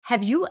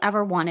Have you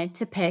ever wanted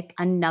to pick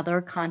another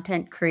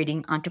content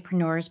creating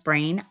entrepreneur's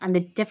brain on the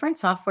different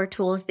software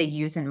tools they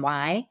use and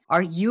why?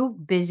 Are you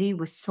busy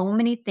with so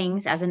many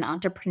things as an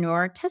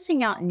entrepreneur?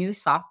 Testing out new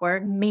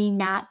software may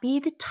not be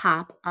the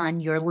top on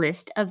your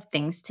list of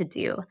things to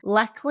do.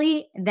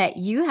 Luckily that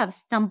you have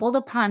stumbled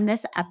upon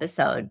this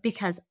episode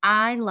because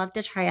I love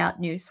to try out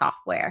new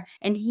software.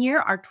 And here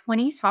are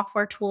 20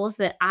 software tools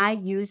that I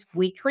use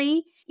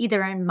weekly,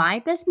 either in my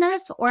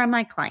business or in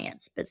my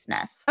client's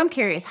business. I'm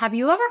curious, have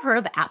you ever heard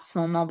of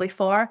AppSumo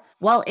before?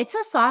 Well, it's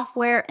a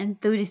software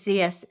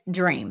enthusiast's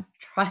dream.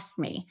 Trust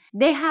me.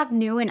 They have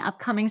new and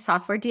upcoming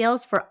software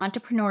deals for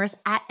entrepreneurs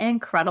at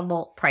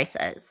incredible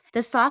prices.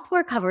 The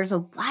software covers a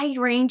wide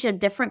range of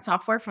different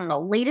software from the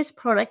latest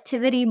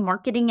productivity,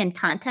 marketing, and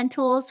content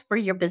tools for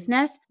your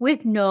business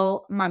with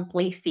no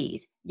monthly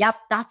fees. Yep,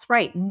 that's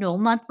right. No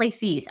monthly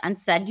fees.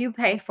 Instead, you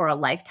pay for a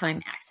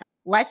lifetime access.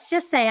 Let's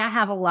just say I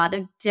have a lot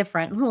of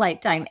different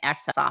lifetime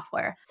access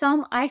software.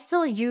 Some I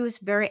still use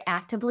very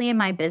actively in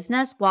my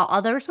business, while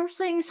others are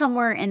sitting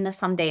somewhere in the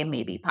someday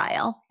maybe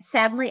pile.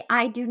 Sadly,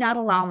 I do not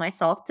allow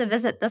myself to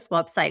visit this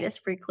website as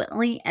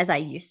frequently as I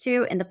used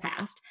to in the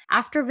past.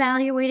 After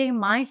evaluating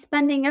my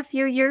spending a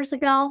few years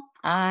ago,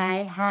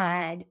 I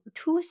had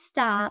to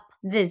stop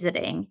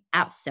visiting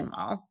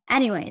AppSumo.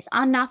 Anyways,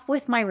 enough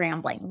with my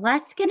rambling.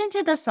 Let's get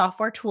into the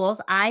software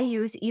tools I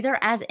use either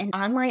as an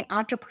online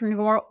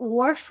entrepreneur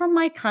or for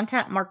my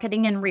content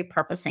marketing and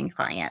repurposing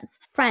clients.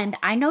 Friend,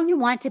 I know you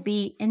want to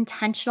be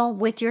intentional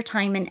with your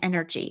time and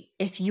energy.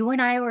 If you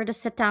and I were to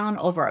sit down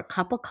over a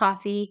cup of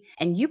coffee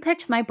and you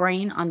picked my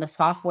brain on the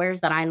softwares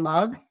that I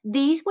love,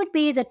 these would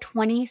be the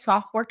 20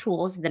 software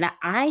tools that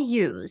I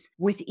use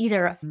with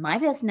either my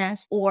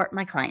business or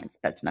my clients'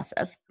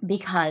 businesses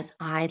because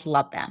I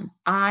love them.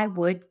 I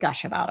would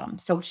gush about them.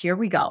 So here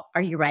we go.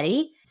 Are you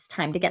ready? It's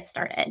time to get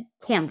started.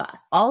 Canva,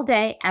 all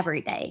day,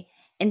 every day.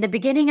 In the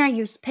beginning, I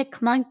used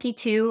PicMonkey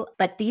too,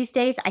 but these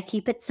days I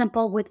keep it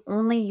simple with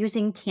only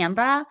using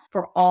Canva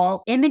for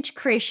all image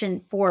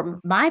creation for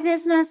my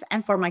business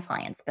and for my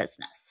client's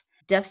business.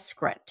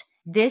 Descript.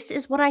 This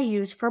is what I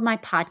use for my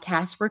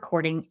podcast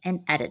recording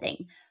and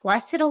editing.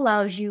 Plus, it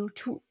allows you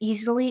to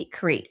easily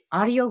create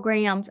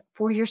audiograms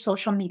for your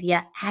social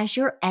media as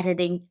you're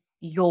editing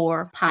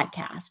your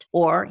podcast,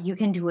 or you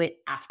can do it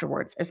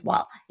afterwards as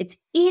well. It's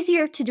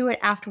easier to do it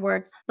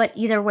afterwards, but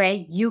either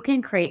way, you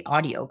can create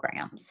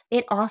audiograms.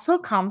 It also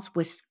comes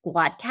with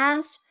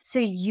Squadcast, so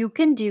you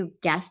can do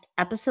guest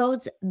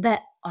episodes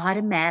that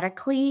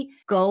automatically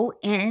go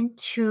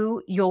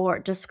into your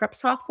Descript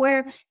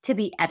software to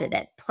be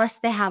edited. Plus,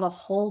 they have a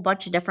whole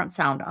bunch of different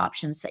sound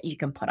options that you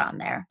can put on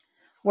there.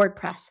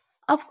 WordPress.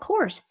 Of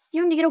course,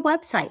 you need a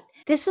website.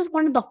 This was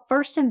one of the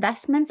first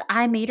investments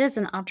I made as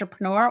an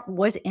entrepreneur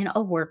was in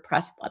a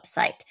WordPress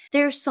website.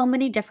 There's so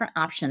many different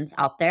options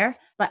out there,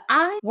 but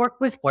I work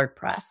with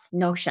WordPress.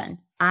 Notion.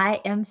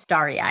 I am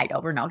starry-eyed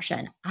over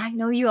Notion. I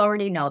know you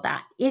already know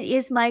that. It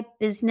is my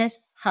business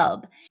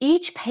hub.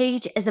 Each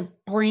page is a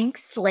blank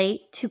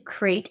slate to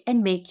create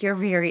and make your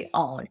very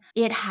own.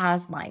 It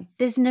has my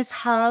business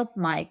hub,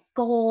 my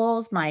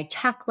goals, my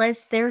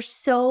checklist. There's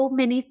so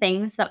many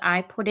things that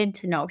I put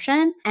into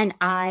Notion, and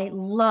I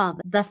love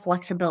the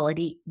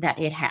flexibility that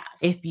it has.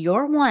 If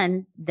you're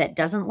one that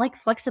doesn't like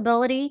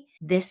flexibility,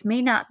 this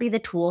may not be the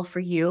tool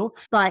for you,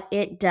 but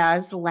it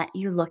does let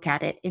you look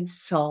at it in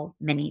so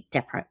many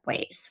different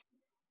ways.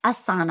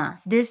 Asana.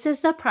 This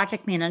is the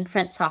project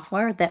management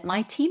software that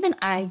my team and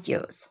I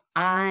use.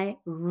 I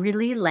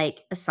really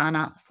like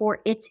Asana for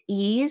its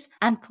ease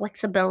and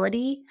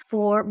flexibility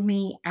for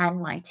me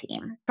and my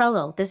team.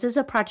 Trello. This is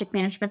a project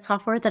management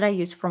software that I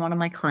use for one of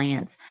my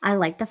clients. I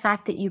like the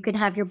fact that you can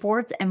have your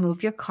boards and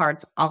move your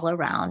cards all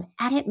around,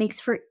 and it makes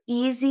for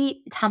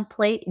easy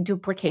template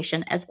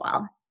duplication as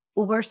well.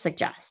 Uber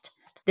Suggest.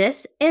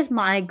 This is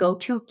my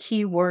go-to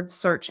keyword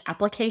search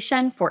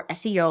application for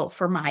SEO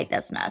for my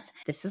business.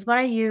 This is what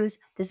I use.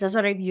 This is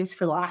what I've used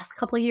for the last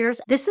couple of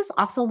years. This is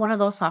also one of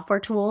those software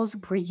tools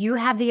where you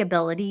have the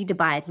ability to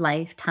buy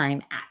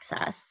lifetime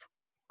access.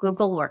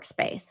 Google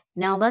Workspace.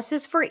 Now, this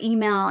is for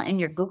email and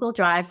your Google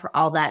Drive for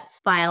all that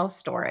file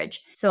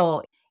storage.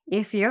 So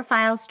if your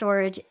file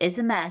storage is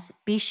a mess,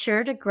 be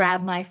sure to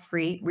grab my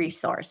free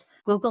resource,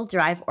 Google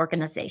Drive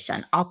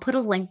Organization. I'll put a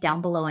link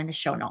down below in the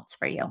show notes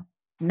for you.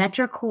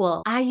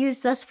 Metricool. I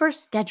use this for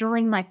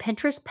scheduling my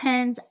Pinterest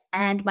pins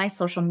and my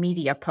social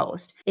media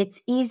post. It's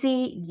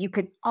easy. You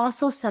could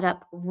also set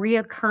up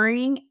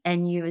reoccurring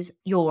and use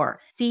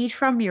your feed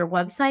from your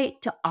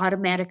website to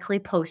automatically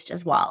post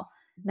as well.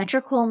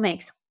 Metricool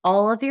makes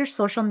all of your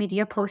social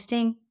media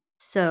posting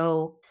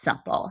so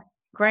simple.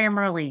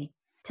 Grammarly.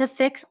 To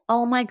fix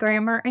all my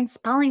grammar and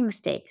spelling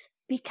mistakes,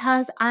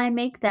 because I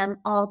make them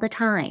all the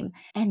time.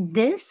 And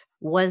this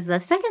was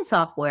the second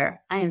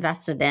software I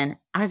invested in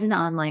as an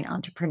online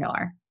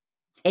entrepreneur.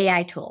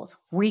 AI tools.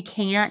 We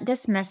can't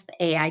dismiss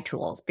the AI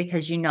tools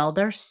because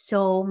there's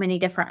so many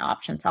different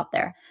options out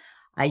there.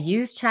 I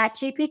use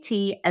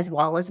ChatGPT as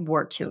well as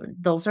WordTune.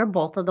 Those are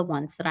both of the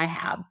ones that I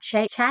have.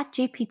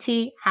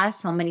 ChatGPT has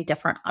so many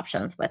different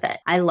options with it.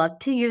 I love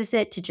to use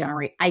it to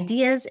generate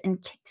ideas and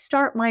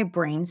kickstart my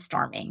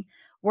brainstorming.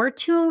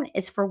 WordTune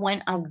is for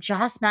when I'm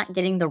just not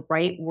getting the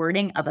right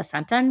wording of a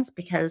sentence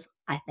because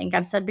I think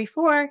I've said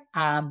before,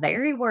 I'm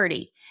very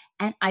wordy.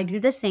 And I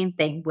do the same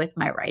thing with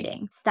my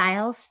writing.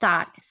 Style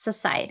Stock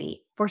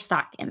Society for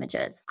stock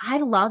images. I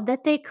love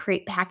that they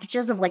create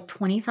packages of like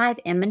 25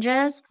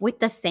 images with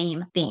the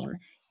same theme.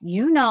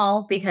 You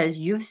know, because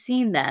you've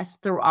seen this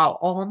throughout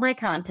all of my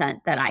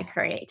content that I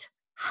create.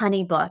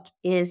 HoneyBook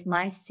is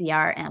my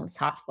CRM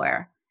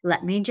software.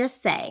 Let me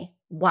just say,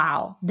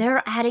 wow,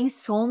 they're adding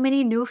so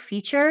many new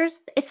features.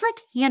 It's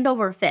like hand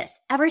over fist.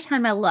 Every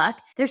time I look,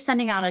 they're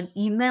sending out an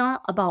email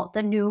about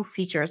the new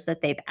features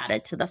that they've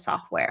added to the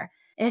software.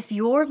 If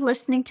you're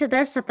listening to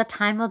this at the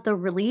time of the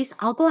release,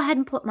 I'll go ahead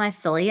and put my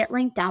affiliate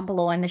link down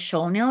below in the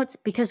show notes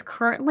because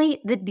currently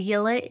the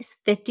deal is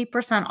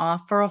 50%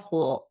 off for a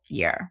whole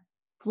year.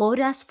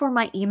 Flowdesk for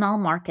my email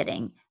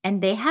marketing,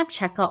 and they have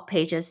checkout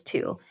pages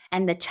too.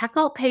 And the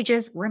checkout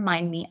pages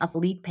remind me of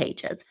lead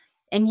pages.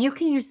 And you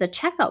can use the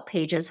checkout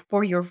pages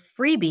for your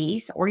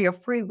freebies or your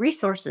free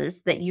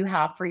resources that you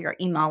have for your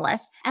email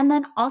list. And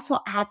then also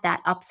add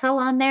that upsell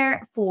on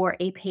there for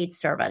a paid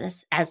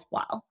service as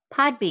well.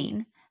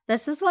 Podbean.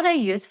 This is what I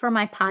use for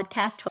my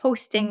podcast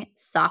hosting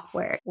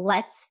software.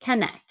 Let's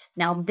Connect.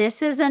 Now,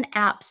 this is an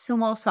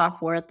AppSumo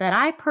software that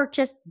I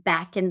purchased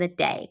back in the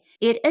day.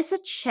 It is a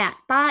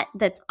chatbot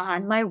that's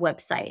on my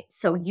website.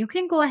 So you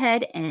can go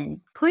ahead and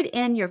put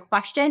in your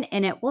question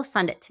and it will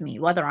send it to me,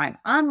 whether I'm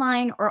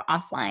online or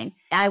offline.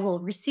 I will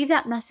receive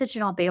that message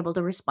and I'll be able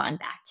to respond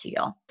back to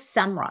you.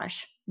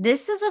 SEMrush.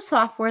 This is a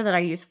software that I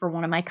use for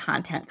one of my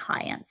content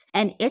clients,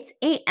 and it's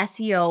a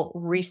SEO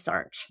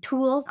research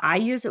tool. I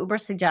use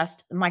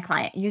Ubersuggest. My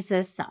client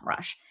uses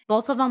SEMrush.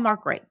 Both of them are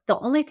great. The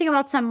only thing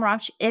about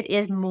SEMrush, it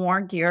is more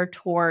geared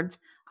towards,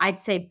 I'd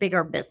say,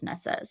 bigger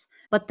businesses.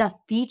 But the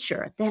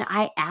feature that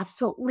I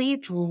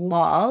absolutely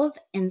love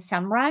in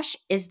SEMrush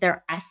is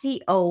their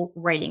SEO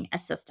writing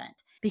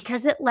assistant,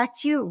 because it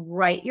lets you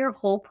write your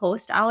whole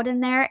post out in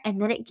there, and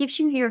then it gives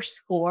you your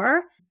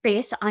score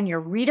based on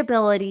your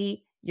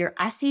readability, your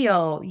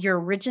SEO, your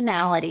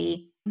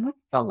originality.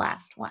 What's the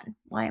last one?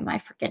 Why am I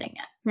forgetting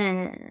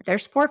it?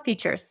 There's 4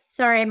 features.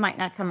 Sorry, I might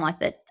not come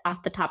with it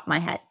off the top of my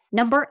head.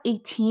 Number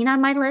 18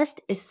 on my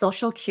list is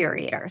Social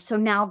Curator. So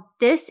now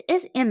this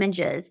is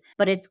images,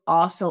 but it's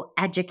also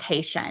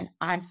education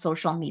on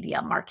social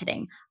media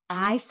marketing.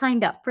 I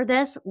signed up for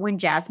this when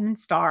Jasmine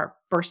Star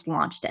first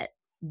launched it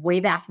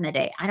way back in the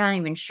day. I'm not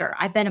even sure.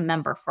 I've been a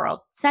member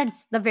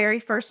since the very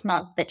first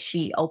month that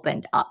she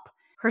opened up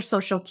her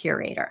Social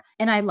Curator.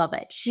 And I love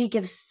it. She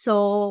gives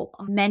so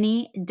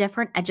many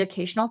different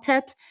educational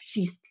tips.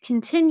 She's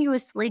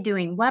continuously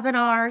doing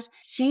webinars.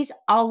 She's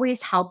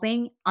always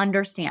helping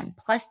understand.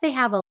 Plus, they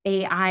have an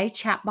AI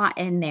chatbot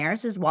in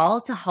theirs as well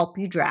to help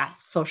you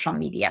draft social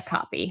media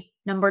copy.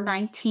 Number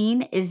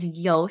 19 is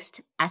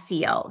Yoast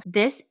SEO.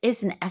 This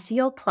is an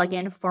SEO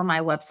plugin for my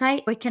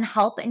website. It can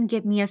help and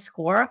give me a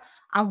score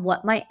on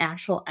what my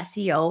actual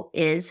SEO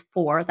is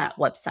for that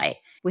website.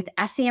 With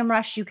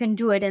SEMrush, you can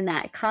do it in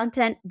that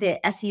content, the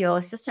SEO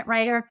assistant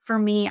writer. For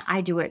me,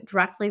 I do it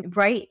directly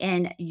right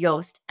in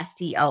Yoast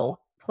SEO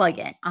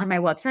plugin on my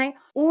website,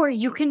 or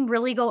you can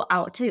really go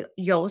out to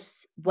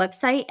Yoast's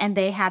website and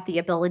they have the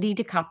ability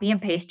to copy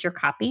and paste your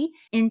copy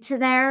into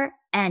there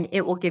and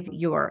it will give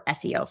your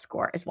SEO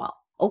score as well.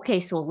 Okay,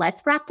 so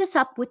let's wrap this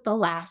up with the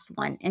last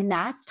one, and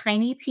that's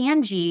Tiny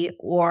PNG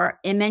or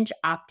Image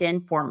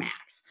Opt-in for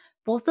Macs.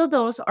 Both of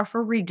those are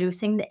for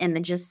reducing the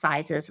images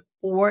sizes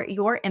for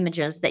your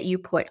images that you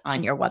put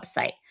on your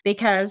website,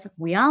 because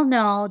we all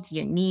know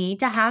you need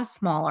to have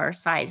smaller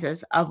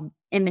sizes of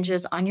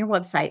images on your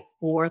website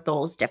for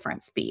those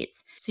different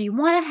speeds. So you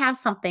want to have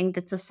something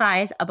that's a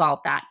size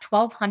about that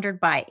 1200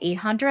 by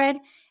 800,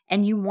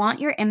 and you want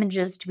your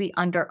images to be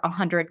under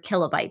 100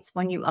 kilobytes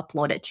when you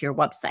upload it to your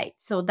website.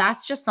 So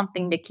that's just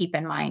something to keep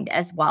in mind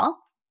as well.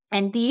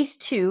 And these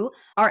two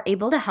are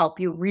able to help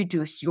you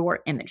reduce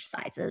your image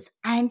sizes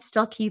and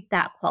still keep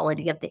that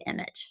quality of the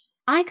image.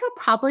 I could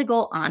probably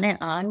go on and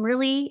on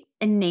really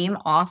and name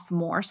off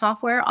more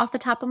software off the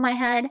top of my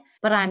head,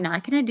 but I'm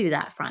not going to do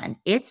that, friend.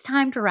 It's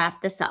time to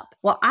wrap this up.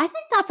 Well, I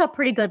think that's a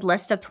pretty good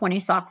list of 20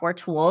 software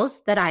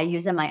tools that I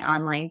use in my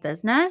online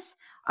business.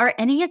 Are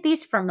any of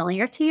these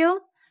familiar to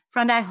you?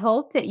 Friend, I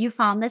hope that you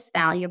found this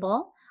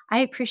valuable. I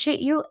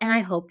appreciate you, and I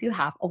hope you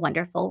have a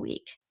wonderful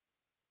week.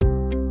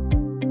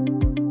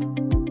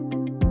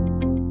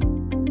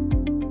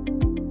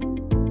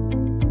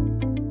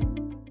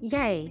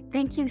 Yay!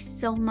 Thank you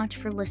so much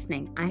for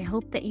listening. I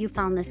hope that you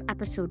found this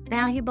episode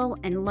valuable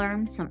and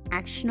learned some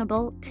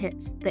actionable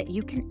tips that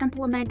you can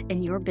implement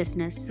in your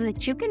business so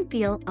that you can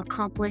feel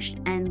accomplished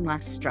and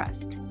less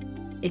stressed.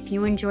 If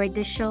you enjoyed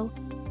this show,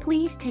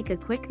 please take a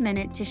quick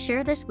minute to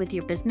share this with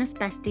your business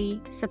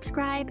bestie,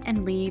 subscribe,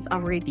 and leave a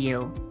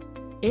review.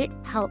 It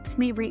helps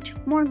me reach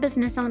more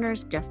business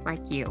owners just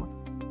like you.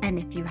 And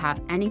if you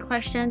have any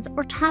questions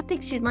or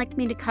topics you'd like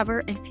me to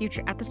cover in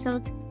future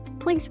episodes,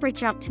 please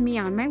reach out to me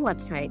on my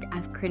website.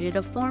 I've created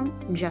a form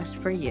just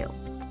for you.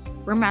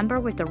 Remember,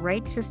 with the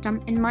right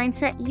system and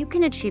mindset, you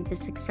can achieve the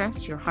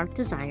success your heart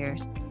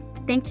desires.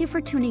 Thank you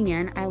for tuning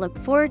in. I look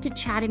forward to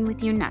chatting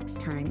with you next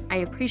time. I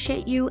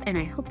appreciate you, and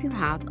I hope you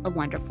have a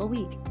wonderful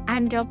week.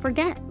 And don't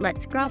forget,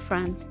 let's grow,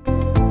 friends.